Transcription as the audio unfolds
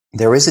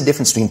There is a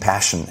difference between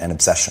passion and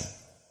obsession.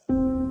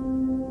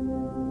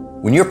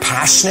 When you're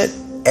passionate,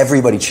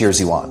 everybody cheers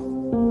you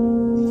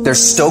on. They're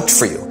stoked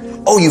for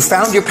you. Oh, you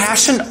found your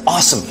passion?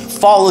 Awesome.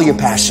 Follow your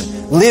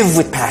passion. Live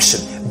with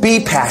passion.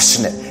 Be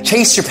passionate.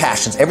 Chase your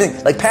passions.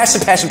 Everything. Like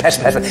passion.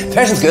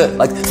 Passion's good.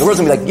 Like the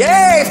world's gonna be like,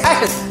 yay,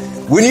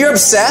 passion. When you're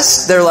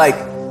obsessed, they're like,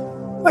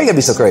 why you gotta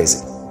be so crazy?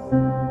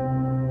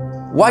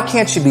 Why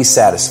can't you be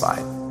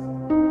satisfied?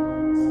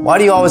 Why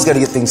do you always gotta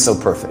get things so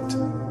perfect?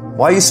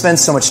 Why do you spend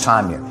so much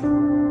time here?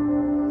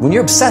 When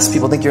you're obsessed,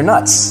 people think you're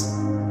nuts.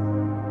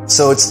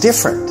 So it's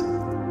different.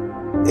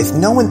 If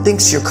no one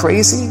thinks you're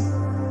crazy,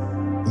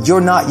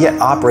 you're not yet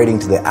operating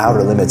to the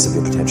outer limits of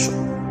your potential.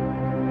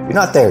 You're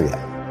not there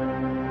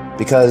yet.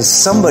 Because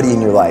somebody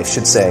in your life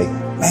should say,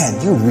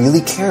 man, you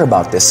really care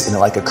about this in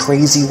like a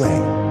crazy way.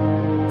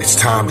 It's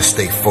time to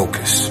stay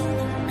focused.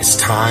 It's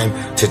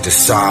time to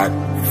decide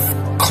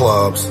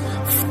clubs,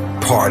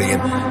 partying,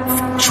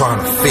 trying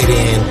to fit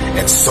in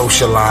and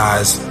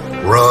socialize,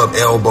 rub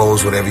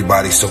elbows with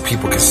everybody so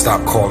people can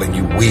stop calling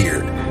you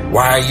weird.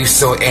 Why are you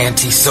so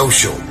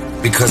antisocial?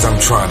 Because I'm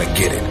trying to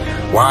get it.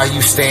 Why are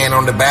you staying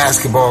on the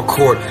basketball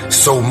court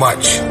so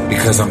much?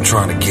 Because I'm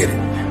trying to get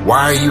it.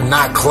 Why are you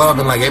not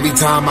clubbing? Like every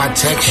time I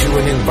text you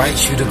and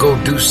invite you to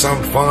go do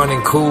something fun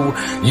and cool,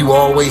 you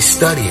always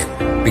studying.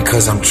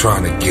 Because I'm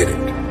trying to get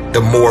it.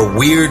 The more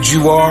weird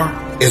you are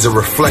is a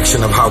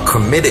reflection of how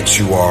committed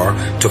you are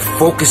to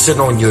focusing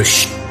on your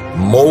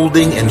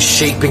molding and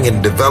shaping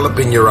and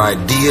developing your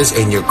ideas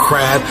and your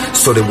craft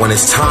so that when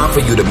it's time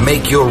for you to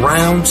make your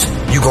rounds,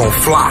 you gonna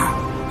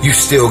fly. You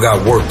still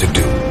got work to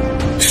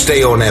do.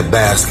 Stay on that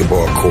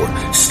basketball court.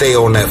 Stay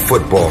on that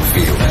football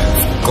field.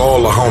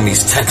 All the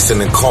homies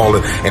texting and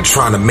calling and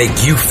trying to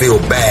make you feel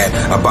bad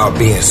about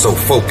being so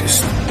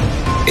focused.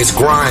 It's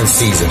grind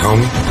season,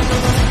 homie.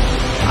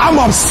 I'm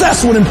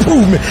obsessed with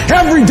improvement.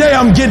 Every day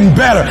I'm getting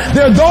better.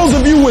 There are those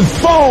of you with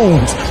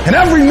phones, and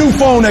every new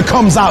phone that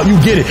comes out, you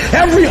get it.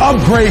 Every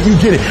upgrade, you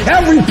get it.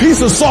 Every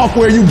piece of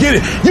software, you get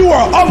it. You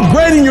are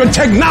upgrading your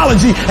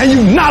technology, and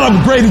you've not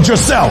upgraded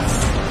yourself.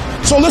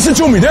 So listen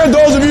to me. There are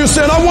those of you who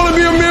said, I want to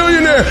be a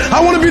millionaire. I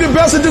want to be the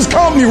best at this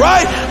company,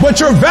 right? But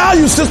your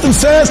value system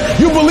says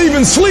you believe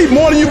in sleep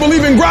more than you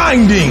believe in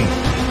grinding.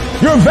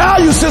 Your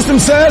value system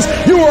says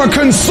you are a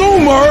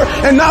consumer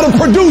and not a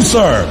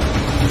producer.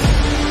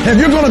 If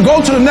you're going to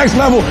go to the next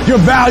level, your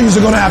values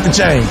are going to have to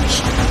change.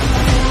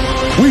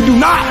 We do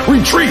not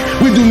retreat.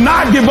 We do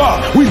not give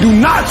up. We do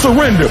not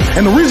surrender.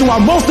 And the reason why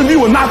most of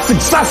you are not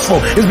successful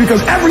is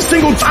because every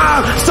single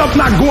time stuff's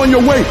not going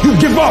your way, you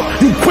give up,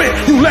 you quit,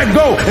 you let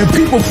go, and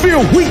people feel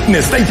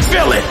weakness. They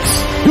feel it.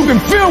 You can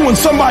feel when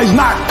somebody's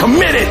not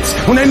committed,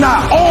 when they're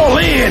not all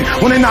in,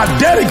 when they're not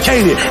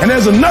dedicated. And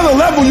there's another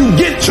level you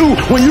get to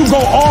when you go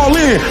all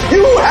in.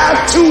 You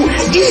have to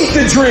eat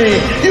the dream.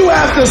 You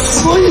have to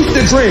sleep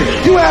the dream.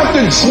 You have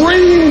to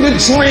dream the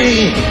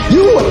dream.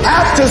 You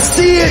have to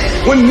see it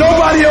when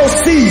nobody else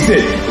sees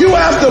it. You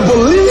have to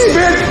believe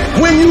it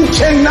when you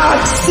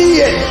cannot see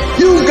it.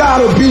 You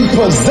gotta be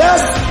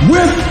possessed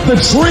with the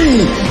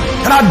dream.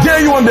 And I dare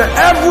you under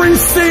every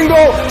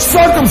single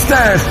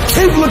circumstance,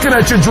 keep looking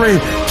at your dream.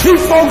 Keep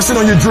focusing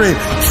on your dream.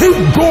 Keep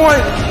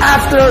going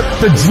after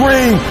the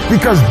dream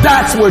because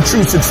that's where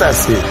true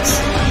success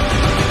is.